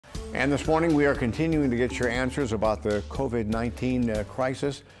And this morning we are continuing to get your answers about the COVID-19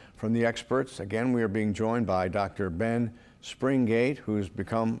 crisis from the experts. Again, we are being joined by Dr. Ben Springgate, who's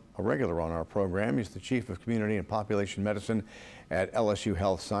become a regular on our program. He's the Chief of Community and Population Medicine at LSU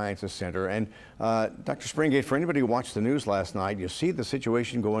Health Sciences Center. And Dr. Springgate, for anybody who watched the news last night, you see the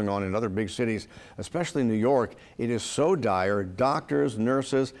situation going on in other big cities, especially New York. It is so dire. Doctors,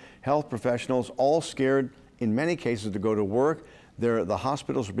 nurses, health professionals, all scared in many cases to go to work. The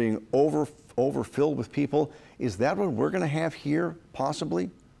hospitals are being overfilled with people. Is that what we're going to have here, possibly?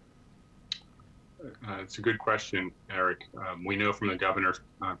 It's a good question, Eric. We know from the governor's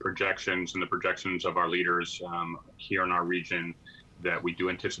projections and the projections of our leaders here in our region that we do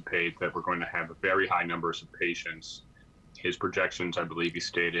anticipate that we're going to have very high numbers of patients. His projections, I believe he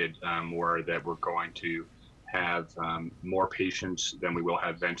stated, were that we're going to have more patients than we will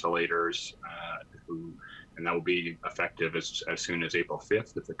have ventilators, and that will be effective as soon as April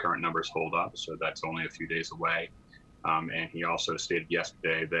 5th if the current numbers hold up. So that's only a few days away. And he also stated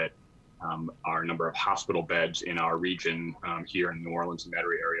yesterday that our number of hospital beds in our region here in New Orleans and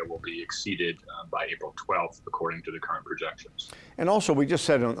Metairie area will be exceeded by April 12th, according to the current projections. And also, we just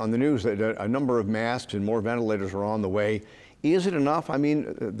said on the news that a number of masks and more ventilators are on the way. Is it enough? I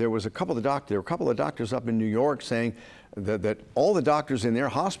mean, there were a couple of doctors up in New York saying that all the doctors in their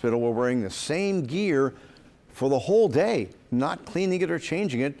hospital were wearing the same gear for the whole day, not cleaning it or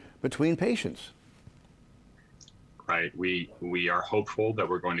changing it between patients. Right. We are hopeful that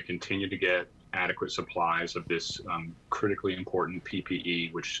we're going to continue to get adequate supplies of this critically important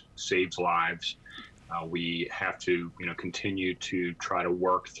PPE, which saves lives. We have to, continue to try to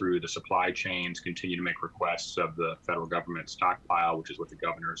work through the supply chains, continue to make requests of the federal government stockpile, which is what the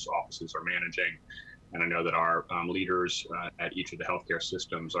governor's offices are managing. And I know that our leaders at each of the healthcare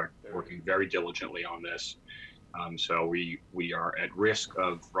systems are working very diligently on this. So we are at risk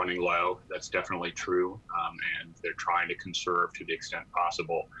of running low. That's definitely true. And they're trying to conserve to the extent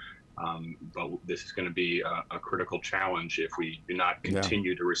possible. But this is going to be a critical challenge if we do not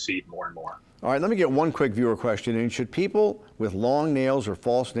continue to receive more and more. All right, let me get one quick viewer question. And should people with long nails or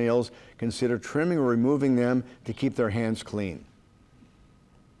false nails consider trimming or removing them to keep their hands clean?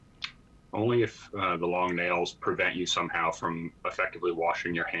 Only if the long nails prevent you somehow from effectively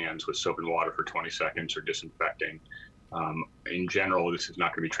washing your hands with soap and water for 20 seconds or disinfecting. In general, this is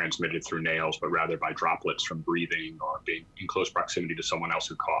not going to be transmitted through nails, but rather by droplets from breathing or being in close proximity to someone else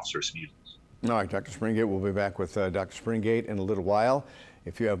who coughs or sneezes. All right, Dr. Springgate, we'll be back with Dr. Springgate in a little while.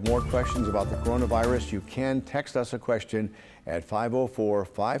 If you have more questions about the coronavirus, you can text us a question at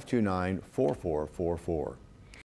 504-529-4444.